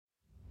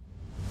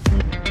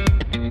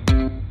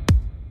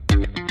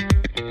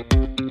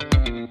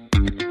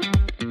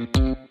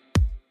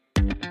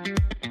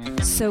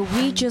So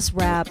we just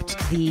wrapped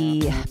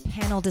the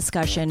panel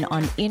discussion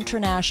on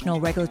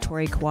international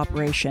regulatory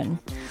cooperation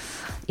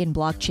in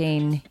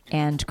blockchain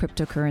and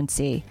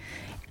cryptocurrency.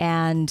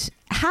 And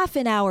half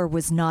an hour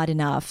was not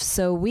enough.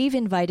 So we've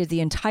invited the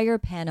entire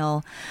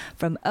panel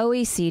from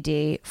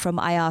OECD, from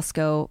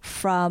IOSCO,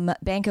 from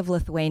Bank of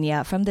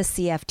Lithuania, from the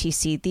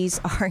CFTC.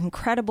 These are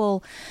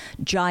incredible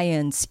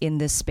giants in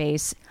this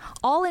space,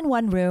 all in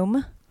one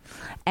room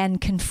and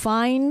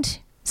confined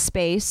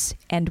space,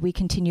 and we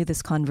continue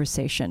this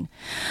conversation.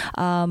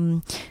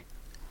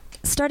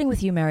 Starting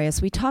with you, Marius,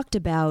 we talked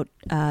about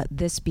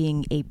this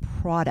being a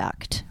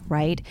product,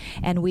 right?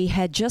 And we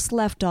had just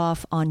left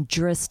off on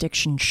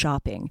jurisdiction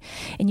shopping.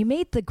 And you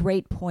made the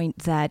great point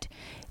that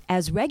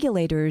as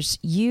regulators,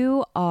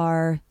 you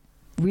are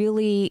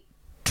really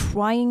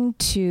trying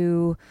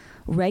to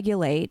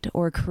regulate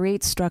or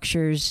create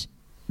structures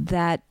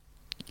that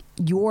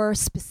your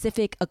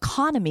specific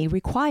economy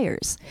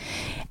requires.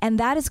 And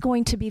that is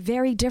going to be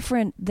very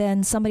different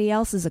than somebody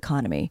else's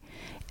economy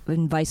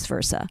and vice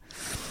versa.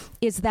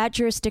 Is that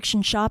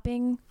jurisdiction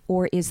shopping,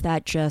 or is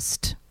that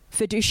just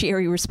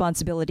fiduciary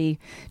responsibility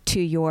to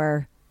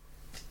your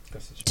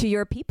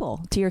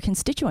people, to your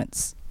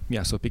constituents?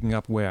 Yeah, so picking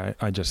up where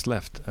I just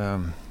left,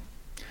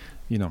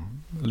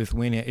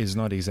 Lithuania is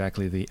not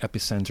exactly the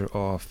epicenter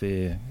of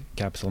the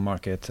capital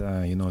market.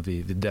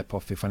 The depth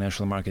of the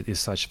financial market is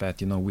such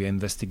that, we are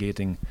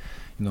investigating,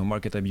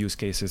 market abuse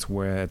cases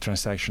where a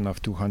transaction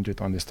of 200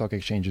 on the stock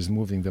exchange is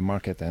moving the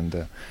market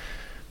and,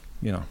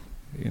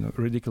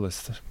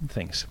 ridiculous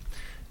things.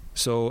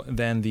 So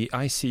then the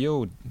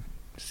ICO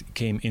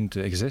came into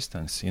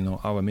existence.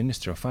 Our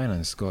Minister of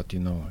Finance got,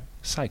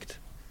 psyched.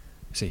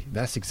 Say,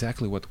 that's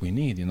exactly what we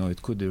need.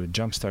 It could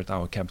jumpstart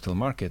our capital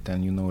market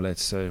and,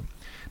 let's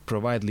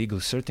provide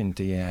legal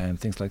certainty and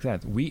things like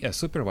that. We as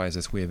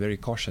supervisors, we are very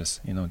cautious,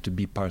 to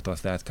be part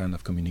of that kind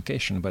of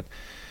communication. But,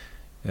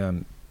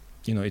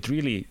 it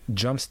really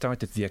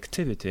jump-started the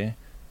activity.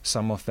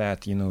 Some of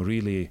that,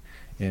 really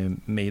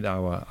made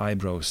our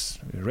eyebrows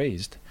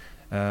raised.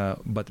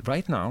 But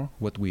right now,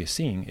 what we are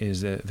seeing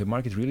is the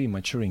market really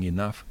maturing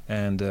enough,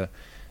 and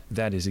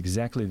that is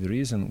exactly the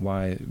reason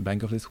why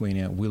Bank of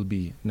Lithuania will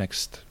be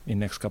next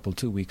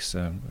 2 weeks.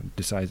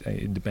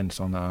 It depends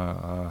on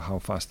how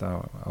fast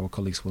our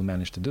colleagues will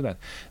manage to do that.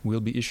 We'll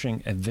be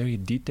issuing a very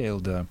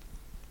detailed,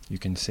 you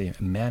can say,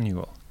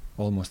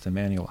 almost a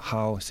manual,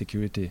 how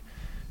security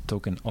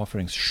token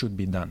offerings should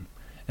be done.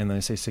 And when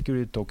I say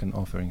security token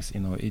offerings,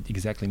 it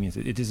exactly means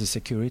it is a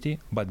security,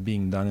 but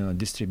being done in a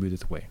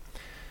distributed way.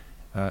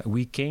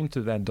 We came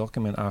to that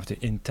document after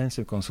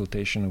intensive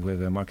consultation with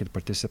market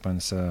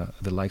participants,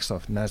 the likes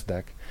of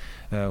NASDAQ,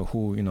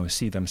 who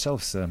see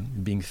themselves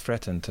being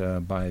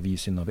threatened by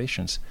these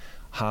innovations.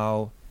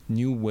 How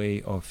new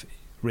way of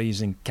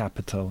raising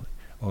capital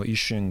or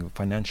issuing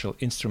financial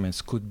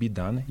instruments could be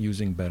done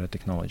using better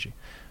technology.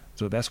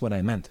 So that's what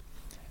I meant.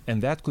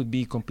 And that could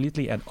be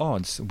completely at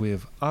odds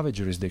with other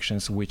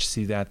jurisdictions which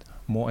see that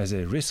more as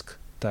a risk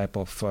type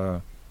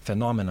of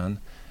phenomenon,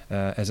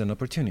 as an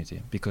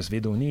opportunity, because they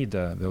don't need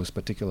those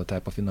particular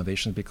type of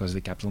innovations because the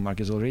capital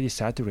market is already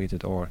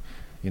saturated, or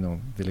the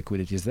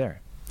liquidity is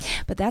there.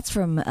 But that's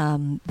from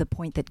the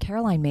point that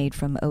Caroline made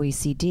from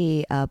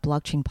OECD,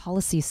 Blockchain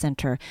Policy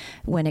Center.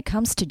 When it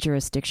comes to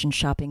jurisdiction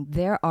shopping,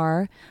 there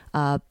are,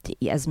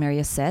 as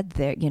Marius said,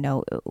 there,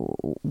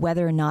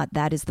 whether or not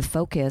that is the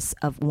focus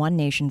of one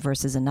nation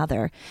versus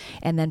another,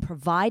 and then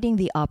providing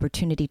the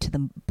opportunity to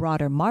the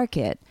broader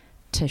market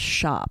to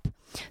shop.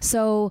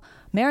 So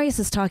Marius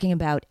is talking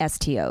about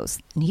STOs,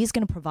 and he's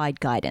going to provide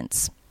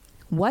guidance.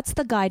 What's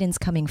the guidance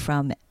coming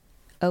from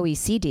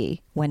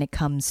OECD when it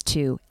comes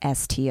to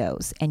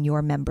STOs and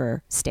your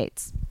member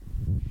states?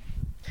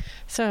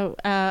 So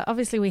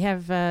obviously we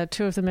have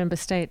two of the member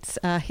states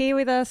here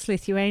with us,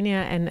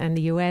 Lithuania and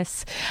the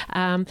US.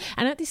 And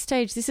at this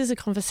stage, this is a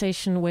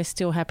conversation we're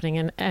still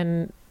happening,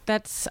 and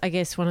that's, I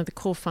guess, one of the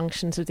core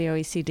functions of the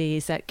OECD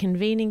is that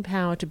convening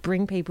power to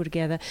bring people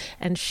together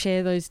and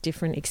share those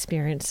different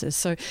experiences.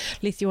 So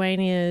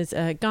Lithuania's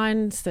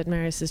guidance that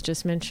Marius has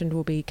just mentioned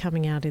will be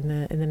coming out in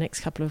the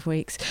next couple of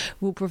weeks.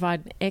 We'll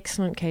provide an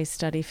excellent case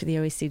study for the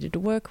OECD to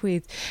work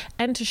with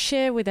and to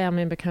share with our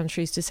member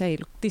countries to say,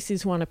 look, this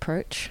is one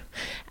approach.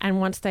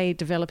 And once they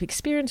develop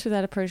experience with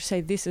that approach,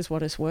 say this is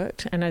what has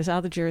worked. And as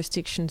other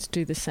jurisdictions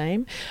do the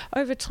same,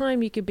 over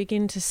time you could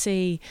begin to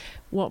see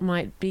what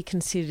might be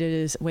considered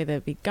as whether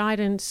it be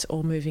guidance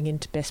or moving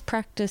into best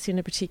practice in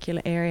a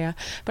particular area.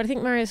 But I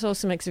think Marius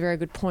also makes a very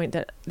good point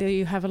that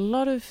you have a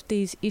lot of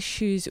these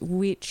issues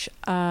which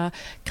are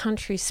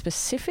country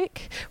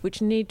specific,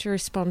 which need to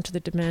respond to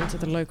the demands of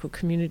the local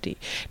community.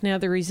 Now,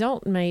 the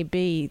result may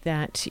be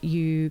that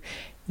you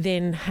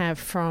then have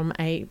from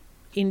a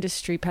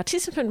industry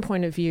participant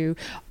point of view,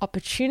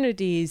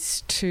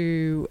 opportunities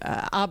to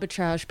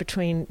arbitrage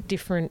between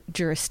different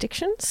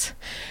jurisdictions.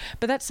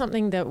 But that's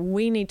something that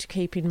we need to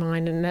keep in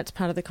mind, and that's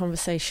part of the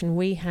conversation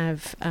we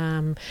have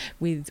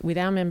with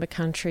our member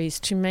countries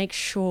to make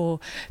sure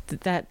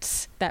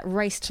that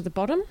race to the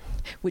bottom,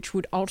 which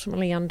would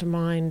ultimately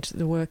undermine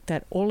the work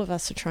that all of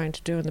us are trying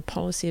to do and the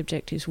policy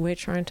objectives we're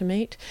trying to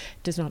meet,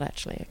 does not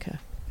actually occur.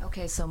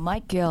 Okay, so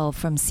Mike Gill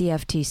from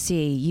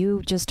CFTC,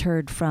 you just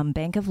heard from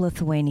Bank of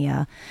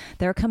Lithuania.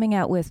 They're coming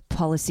out with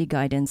policy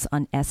guidance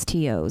on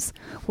STOs.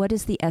 What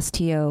is the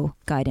STO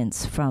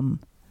guidance from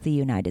the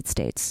United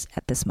States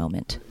at this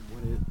moment?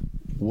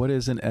 What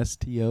is an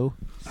STO?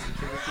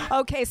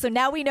 Okay, so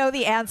now we know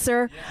the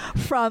answer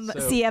from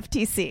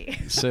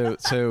CFTC.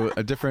 So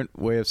a different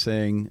way of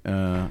saying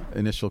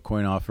initial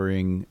coin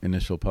offering,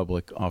 initial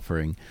public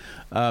offering.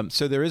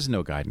 So there is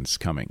no guidance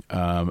coming.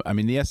 I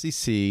mean, the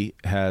SEC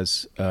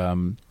has,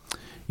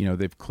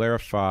 they've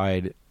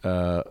clarified.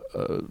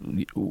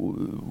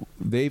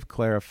 They've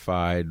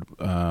clarified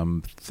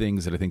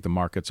things that I think the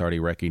market's already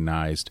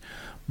recognized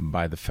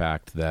by the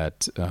fact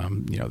that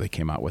they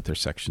came out with their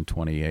Section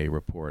 20A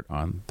report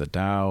on the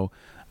DAO.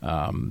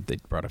 They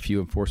brought a few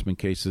enforcement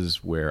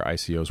cases where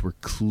ICOs were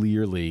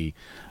clearly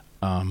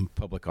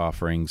public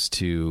offerings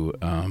to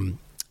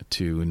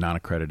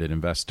non-accredited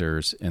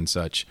investors and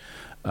such.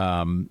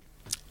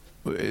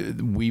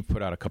 We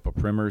put out a couple of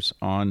primers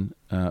on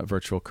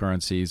virtual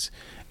currencies,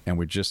 and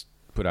we just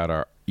put out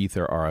our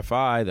Ether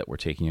RFI that we're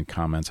taking in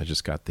comments. I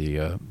just got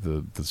the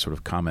sort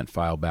of comment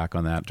file back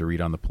on that to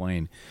read on the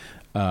plane.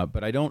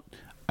 But I don't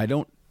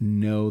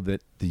know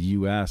that the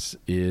U.S.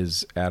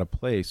 is at a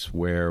place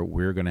where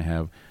we're going to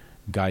have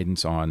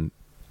guidance on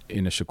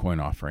initial coin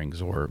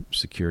offerings or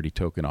security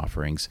token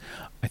offerings.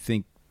 I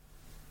think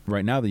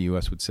right now the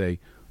U.S. would say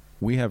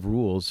we have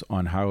rules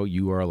on how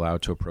you are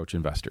allowed to approach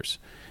investors.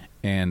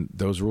 And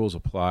those rules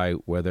apply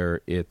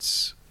whether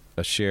it's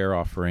a share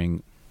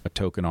offering, a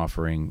token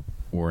offering,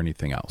 or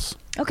anything else.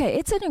 Okay,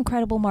 it's an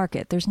incredible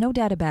market. There's no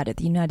doubt about it.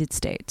 The United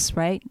States,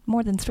 right?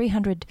 More than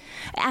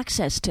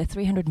access to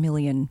 300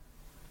 million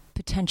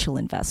potential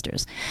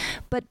investors.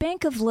 But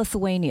Bank of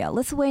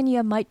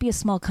Lithuania might be a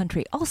small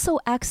country, also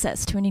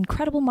access to an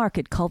incredible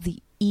market called the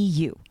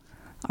EU.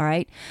 All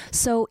right?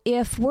 So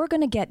if we're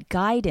going to get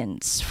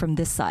guidance from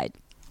this side,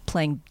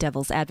 playing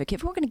devil's advocate,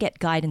 if we're going to get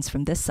guidance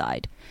from this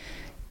side,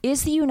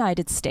 is the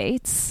United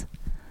States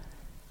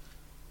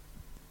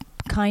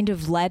kind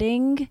of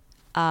letting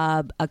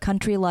a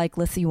country like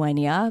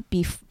Lithuania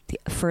be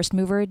first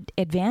mover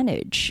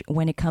advantage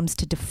when it comes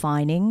to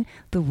defining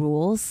the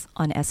rules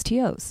on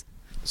STOs?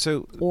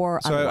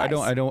 I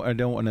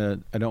don't want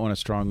to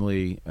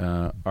strongly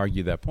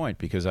argue that point,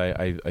 because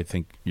I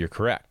think you're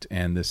correct,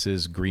 and this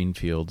is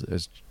greenfield,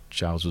 as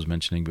Giles was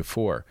mentioning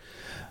before.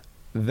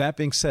 That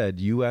being said,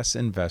 U.S.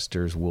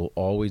 investors will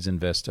always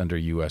invest under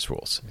U.S.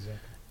 rules. Exactly.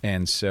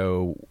 And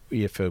so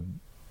if a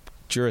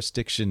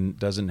jurisdiction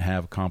doesn't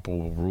have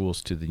comparable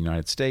rules to the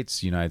United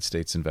States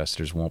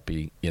investors won't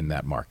be in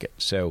that market.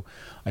 So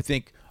I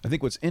think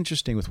what's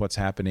interesting with what's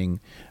happening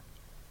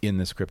in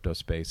this crypto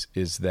space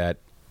is that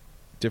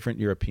different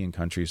European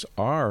countries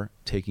are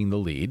taking the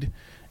lead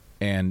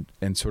and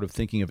sort of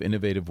thinking of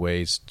innovative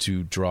ways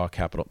to draw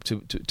capital,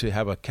 to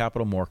have a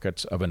capital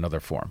markets of another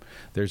form.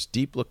 There's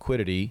deep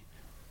liquidity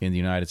in the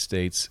United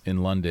States,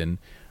 in London,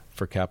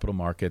 for capital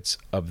markets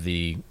of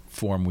the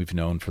form we've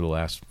known for the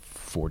last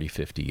 40,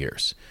 50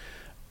 years.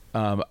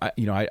 I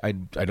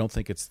don't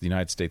think it's the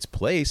United States'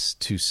 place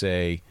to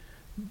say,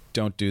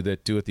 don't do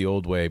that, do it the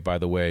old way. By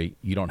the way,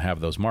 you don't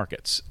have those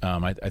markets.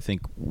 I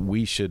think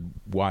we should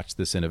watch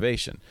this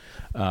innovation.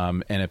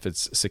 And if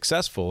it's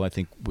successful, I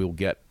think we'll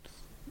get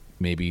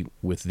maybe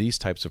with these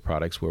types of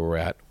products where we're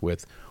at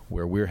with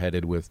where we're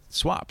headed with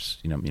swaps.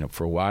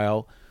 For a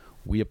while,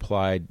 we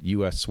applied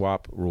U.S.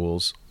 swap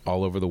rules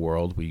all over the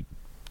world. We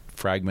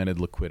fragmented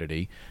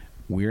liquidity.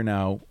 We're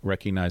now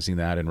recognizing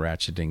that and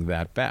ratcheting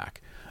that back.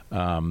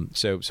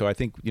 So I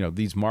think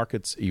these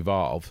markets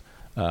evolve,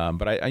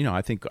 but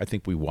I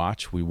think we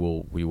watch. We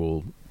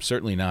will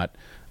certainly not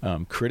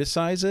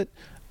criticize it,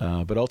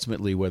 but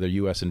ultimately whether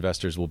U.S.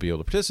 investors will be able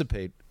to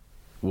participate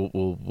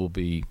will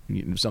be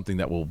something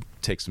that will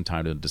take some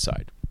time to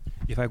decide.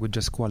 If I could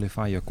just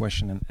qualify your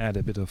question and add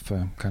a bit of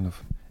kind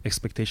of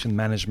expectation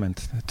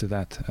management to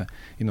that,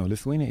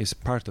 Lithuania is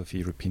part of the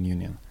European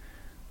Union,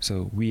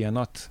 so we are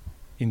not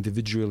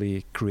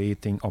individually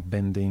creating or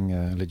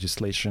bending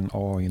legislation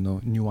or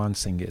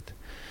nuancing it,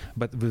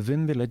 but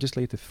within the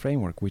legislative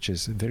framework, which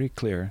is very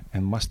clear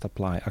and must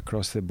apply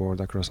across the board,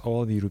 across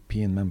all the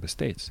European member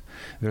states,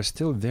 there are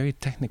still very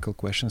technical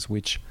questions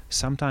which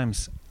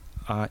sometimes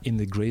are in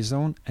the gray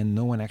zone and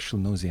no one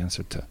actually knows the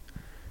answer to.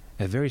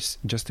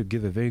 Just to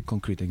give a very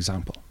concrete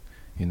example,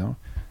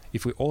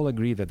 if we all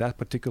agree that that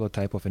particular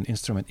type of an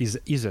instrument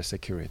is a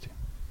security,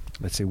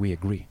 let's say we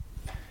agree,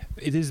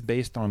 it is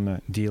based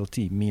on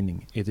DLT,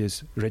 meaning it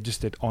is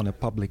registered on a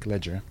public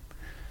ledger.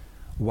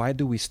 Why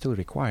do we still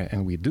require,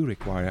 and we do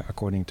require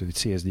according to the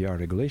CSDR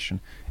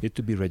regulation, it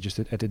to be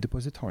registered at a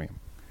depositorium?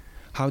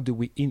 how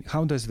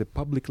does the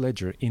public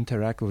ledger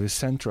interact with the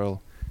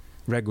central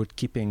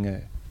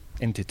record-keeping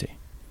entity?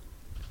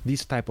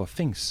 These type of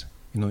things,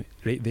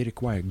 they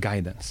require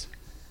guidance.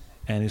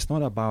 And it's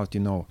not about,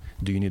 do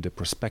you need a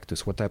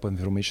prospectus? What type of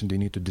information do you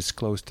need to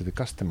disclose to the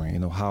customer?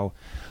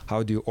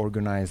 How do you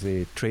organize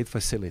a trade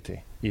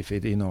facility? If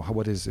it,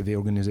 what is the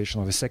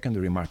organization of a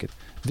secondary market?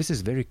 This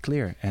is very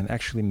clear, and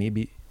actually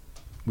maybe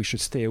we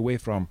should stay away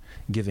from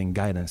giving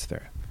guidance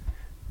there.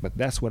 But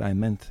that's what I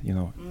meant,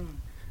 No,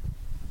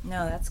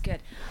 that's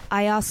good.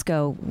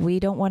 IOSCO, we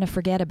don't want to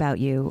forget about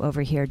you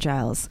over here,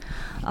 Giles.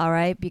 All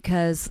right,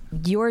 because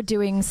you're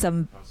doing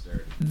some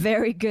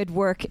very good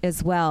work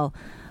as well.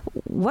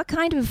 What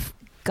kind of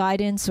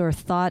guidance or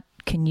thought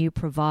can you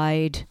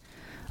provide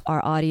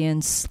our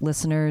audience,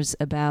 listeners,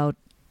 about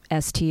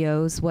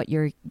STOs?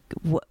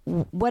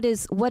 What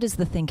is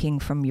the thinking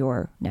from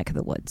your neck of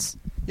the woods?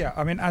 Yeah,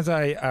 as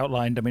I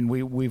outlined,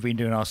 we've been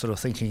doing our sort of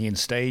thinking in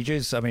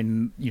stages.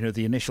 The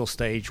initial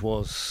stage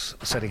was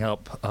setting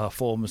up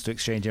forums to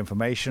exchange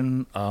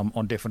information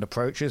on different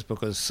approaches,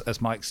 because,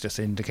 as Mike's just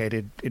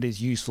indicated, it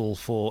is useful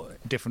for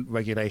different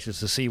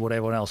regulators to see what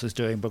everyone else is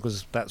doing,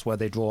 because that's where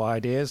they draw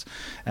ideas.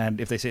 And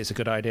if they say it's a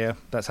good idea,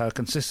 that's how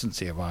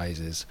consistency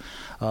arises.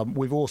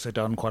 We've also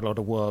done quite a lot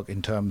of work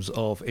in terms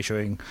of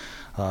issuing,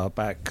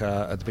 back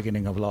at the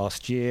beginning of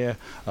last year,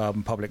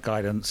 public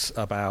guidance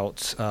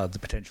about the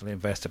potential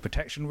investor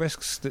protection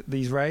risks that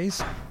these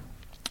raise.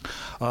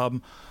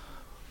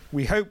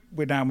 We hope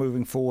we're now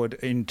moving forward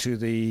into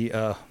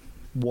the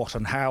what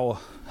and how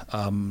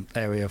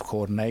area of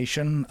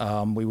coordination.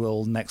 We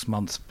will next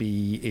month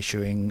be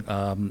issuing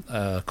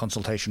a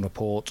consultation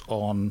report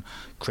on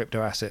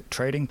crypto asset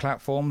trading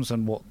platforms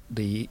and what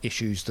the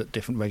issues that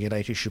different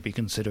regulators should be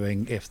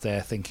considering if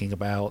they're thinking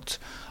about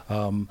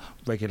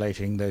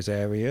regulating those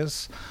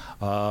areas.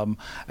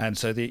 And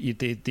so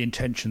the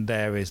intention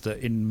there is that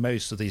in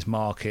most of these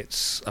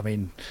markets,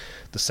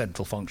 the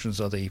central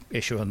functions are the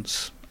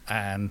issuance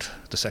and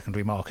the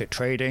secondary market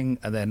trading,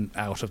 and then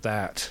out of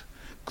that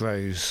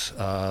grows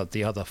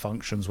the other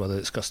functions, whether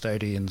it's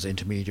custodians,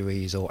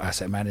 intermediaries, or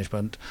asset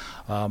management.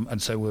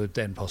 And so we'll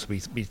then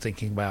possibly be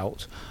thinking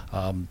about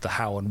the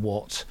how and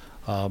what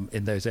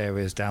in those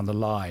areas down the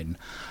line.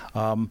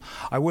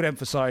 I would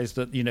emphasize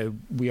that,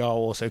 we are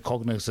also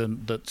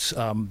cognizant that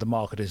the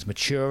market is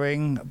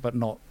maturing, but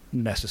not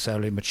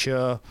necessarily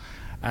mature.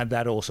 And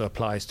that also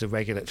applies to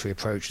regulatory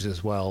approaches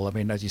as well.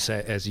 As you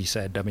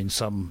said,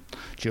 some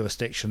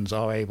jurisdictions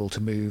are able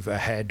to move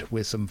ahead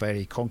with some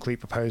very concrete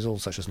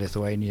proposals, such as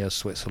Lithuania,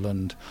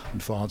 Switzerland,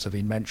 and France have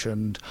been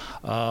mentioned.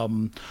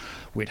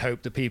 We'd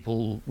hope that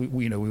people,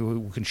 we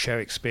can share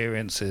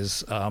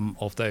experiences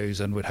of those,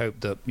 and we'd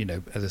hope that,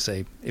 as I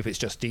say, if it's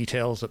just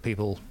details, that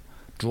people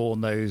draw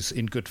on those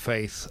in good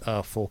faith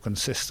for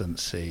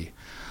consistency.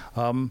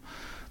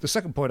 The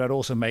second point I'd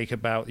also make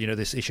about,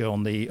 this issue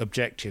on the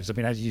objectives.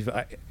 As you've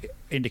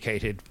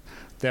indicated,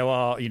 there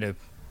are,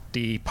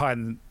 the pie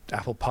and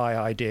apple pie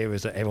idea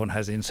is that everyone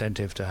has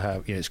incentive to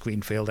have, it's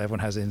greenfield, everyone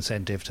has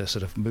incentive to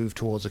sort of move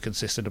towards a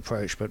consistent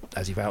approach. But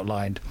as you've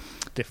outlined,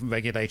 different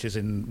regulators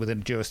within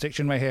a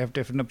jurisdiction may have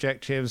different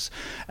objectives,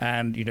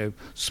 and,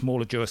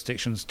 smaller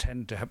jurisdictions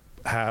tend to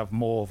have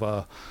more of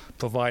a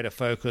provider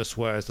focus,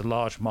 whereas the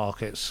large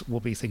markets will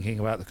be thinking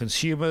about the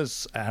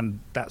consumers, and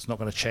that's not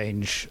going to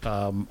change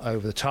over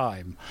the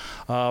time.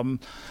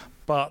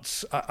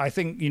 But I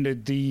think,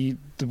 the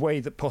way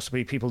that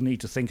possibly people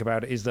need to think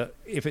about it is that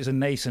if it's a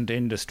nascent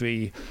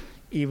industry,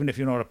 even if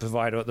you're not a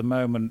provider at the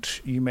moment,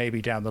 you may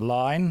be down the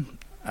line,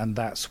 and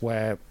that's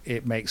where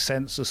it makes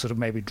sense to sort of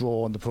maybe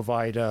draw on the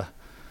provider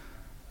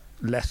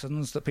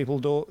lessons that people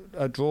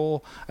draw.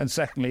 And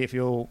secondly, if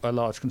you're a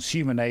large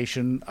consumer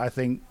nation, I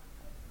think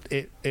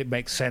it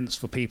makes sense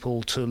for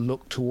people to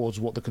look towards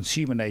what the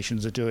consumer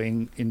nations are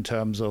doing in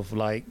terms of,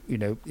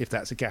 if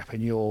that's a gap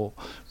in your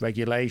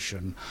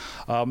regulation.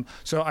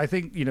 So I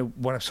think,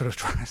 what I'm sort of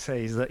trying to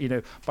say is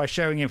that, by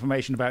sharing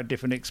information about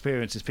different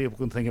experiences, people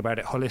can think about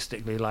it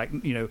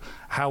holistically,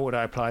 how would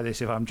I apply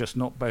this if I'm just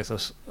not both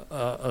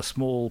a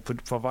small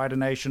provider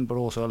nation, but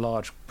also a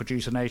large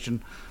producer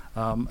nation,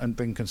 and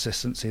bring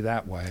consistency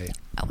that way.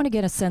 I want to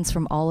get a sense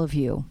from all of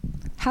you.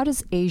 How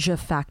does Asia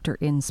factor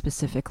in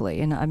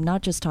specifically? And I'm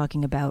not just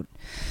talking about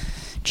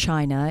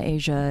China,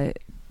 Asia,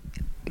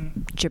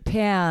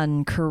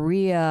 Japan,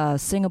 Korea,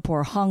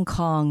 Singapore, Hong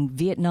Kong,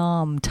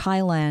 Vietnam,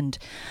 Thailand.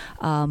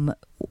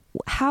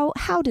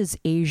 How does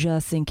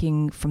Asia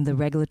thinking from the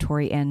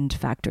regulatory end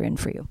factor in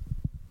for you?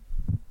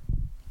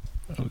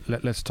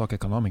 Let's talk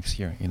economics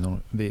here.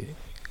 The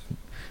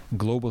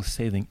global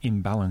saving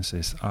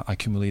imbalances are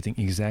accumulating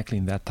exactly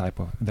in that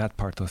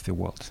part of the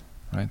world,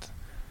 right?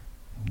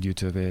 Due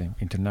to the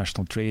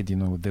international trade,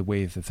 the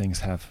way the things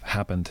have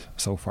happened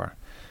so far.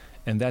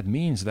 And that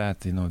means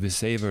that, the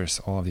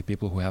savers, or the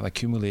people who have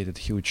accumulated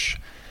huge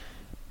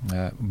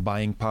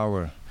buying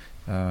power,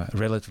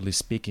 relatively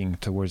speaking,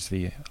 towards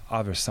the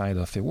other side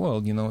of the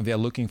world, they are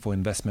looking for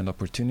investment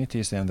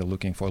opportunities, and they're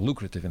looking for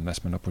lucrative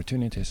investment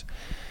opportunities.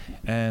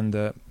 And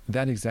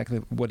that exactly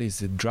what is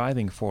the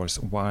driving force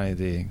why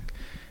the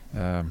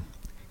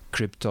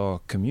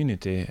crypto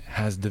community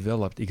has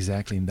developed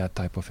exactly in that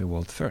type of a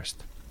world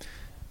first,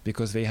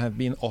 because they have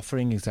been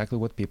offering exactly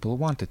what people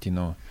wanted,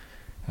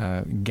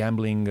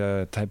 gambling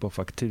type of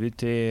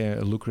activity,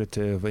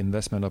 lucrative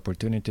investment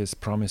opportunities,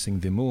 promising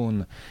the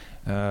moon,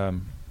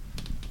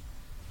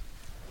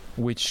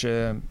 which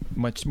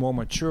much more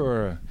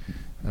mature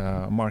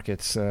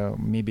markets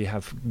maybe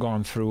have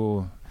gone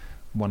through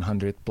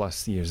 100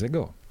 plus years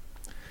ago.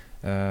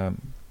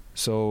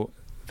 So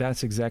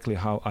that's exactly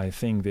how I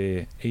think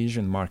the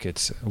Asian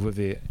markets with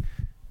the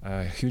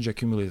huge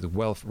accumulated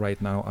wealth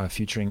right now are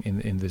featuring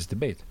in this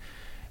debate.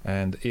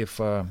 And if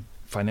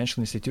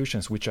financial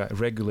institutions, which are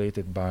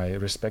regulated by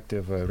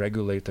respective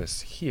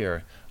regulators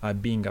here, are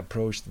being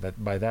approached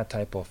by that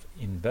type of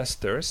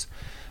investors,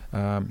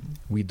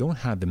 we don't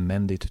have the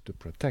mandate to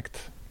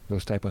protect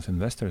those type of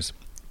investors.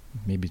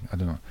 Maybe, I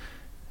don't know.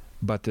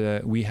 But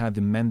we have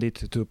the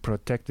mandate to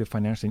protect the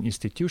financial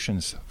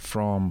institutions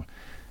from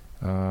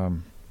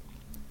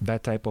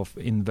that type of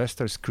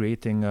investors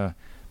creating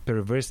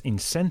perverse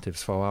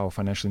incentives for our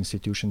financial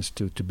institutions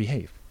to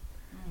behave.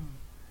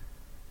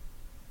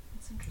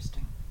 That's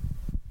interesting.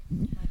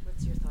 Mike,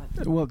 what's your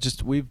thought? Well,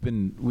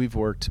 we've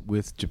worked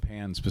with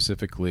Japan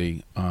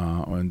specifically,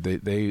 and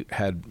they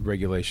had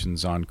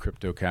regulations on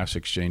crypto cash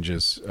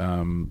exchanges,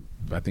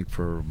 I think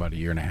for about a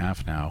year and a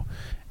half now.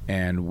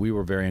 And we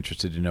were very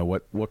interested to know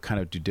what kind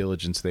of due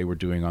diligence they were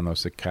doing on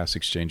those cash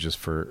exchanges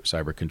for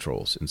cyber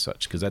controls and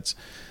such, because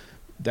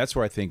that's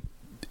where I think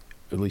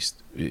at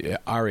least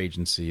our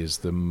agency is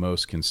the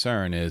most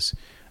concern is,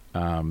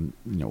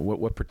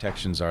 what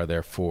protections are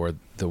there for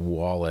the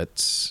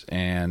wallets,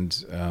 and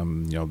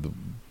the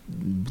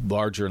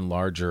larger and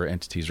larger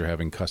entities are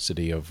having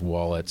custody of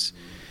wallets,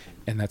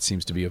 and that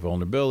seems to be a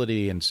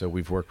vulnerability. And so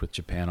we've worked with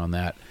Japan on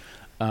that.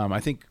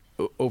 I think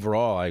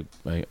overall, I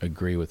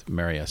agree with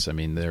Marius. I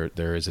mean,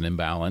 there is an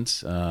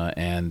imbalance,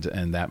 and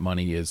that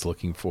money is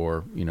looking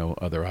for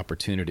other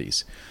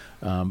opportunities.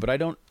 But I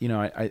don't,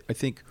 I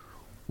think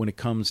when it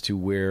comes to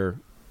where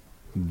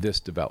this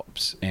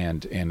develops,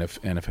 and if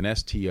an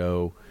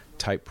STO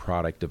type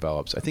product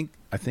develops, I think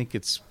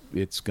it's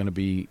going to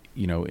be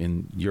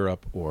in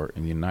Europe or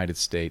in the United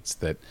States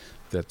that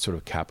sort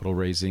of capital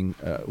raising.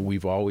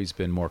 We've always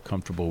been more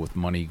comfortable with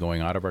money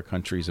going out of our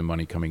countries and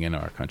money coming into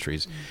our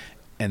countries.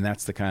 And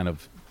that's the kind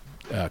of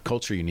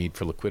culture you need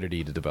for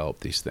liquidity to develop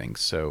these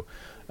things. So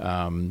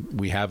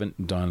we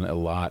haven't done a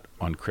lot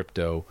on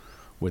crypto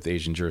with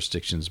Asian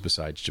jurisdictions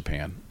besides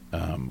Japan.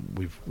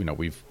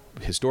 We've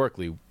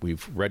historically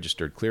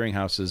registered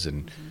clearinghouses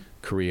in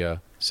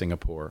Korea,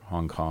 Singapore,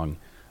 Hong Kong,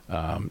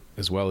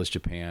 as well as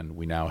Japan.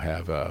 We now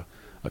have a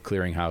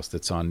clearinghouse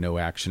that's on no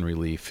action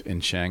relief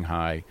in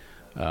Shanghai,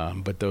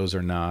 but those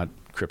are not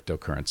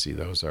cryptocurrency.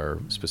 Those are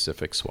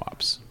specific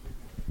swaps.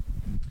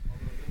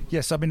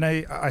 Yes, I mean,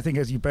 I think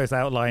as you both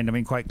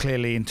outlined, quite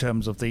clearly in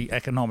terms of the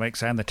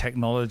economics and the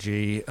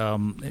technology,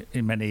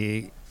 in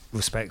many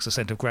respects, the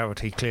centre of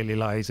gravity clearly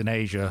lies in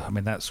Asia.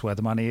 That's where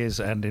the money is,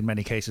 and in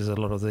many cases, a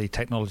lot of the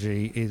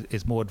technology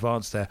is more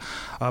advanced there.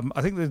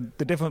 I think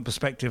the different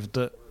perspective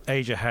that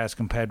Asia has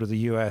compared with the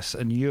US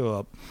and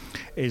Europe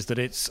is that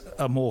it's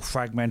a more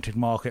fragmented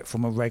market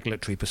from a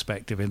regulatory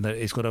perspective, in that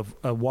it's got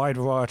a wide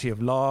variety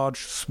of large,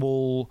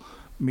 small,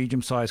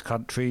 medium-sized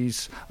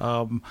countries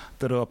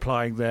that are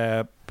applying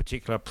their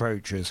particular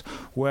approaches,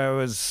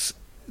 whereas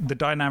the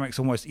dynamics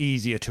are almost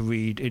easier to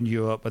read in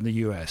Europe and the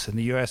US. In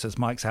the US, as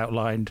Mike's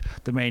outlined,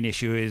 the main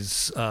issue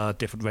is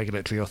different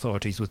regulatory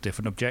authorities with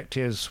different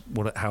objectives.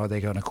 How are they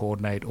going to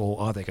coordinate,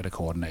 or are they going to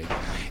coordinate?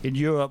 In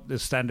Europe, the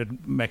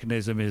standard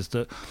mechanism is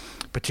that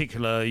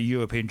particular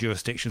European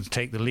jurisdictions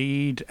take the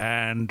lead,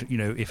 and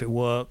if it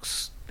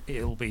works,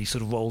 it'll be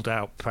sort of rolled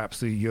out perhaps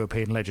through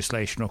European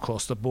legislation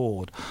across the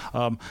board.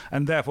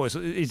 And therefore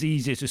it's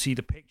easier to see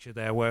the picture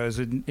there, whereas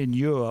in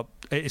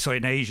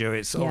Asia,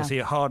 it's obviously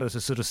harder to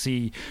sort of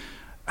see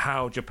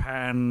how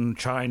Japan,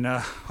 China,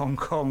 Hong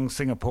Kong,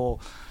 Singapore,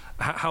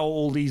 how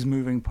all these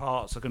moving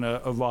parts are going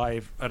to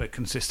arrive at a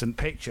consistent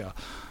picture.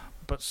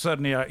 But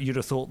certainly you'd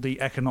have thought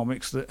the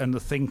economics and the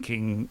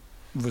thinking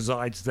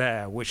resides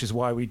there, which is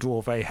why we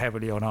draw very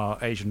heavily on our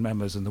Asian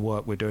members and the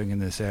work we're doing in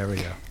this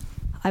area.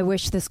 I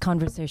wish this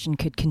conversation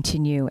could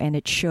continue, and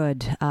it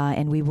should,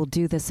 and we will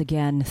do this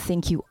again.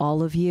 Thank you,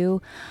 all of you,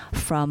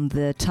 from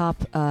the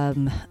top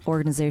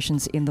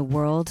organizations in the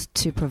world,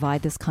 to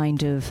provide this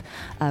kind of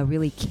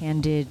really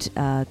candid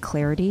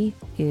clarity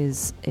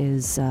is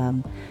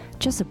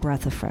just a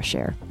breath of fresh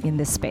air in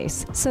this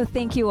space. So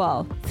thank you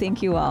all.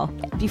 Thank you all.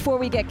 Before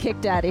we get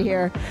kicked out of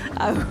here,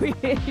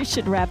 we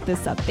should wrap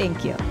this up.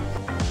 Thank you.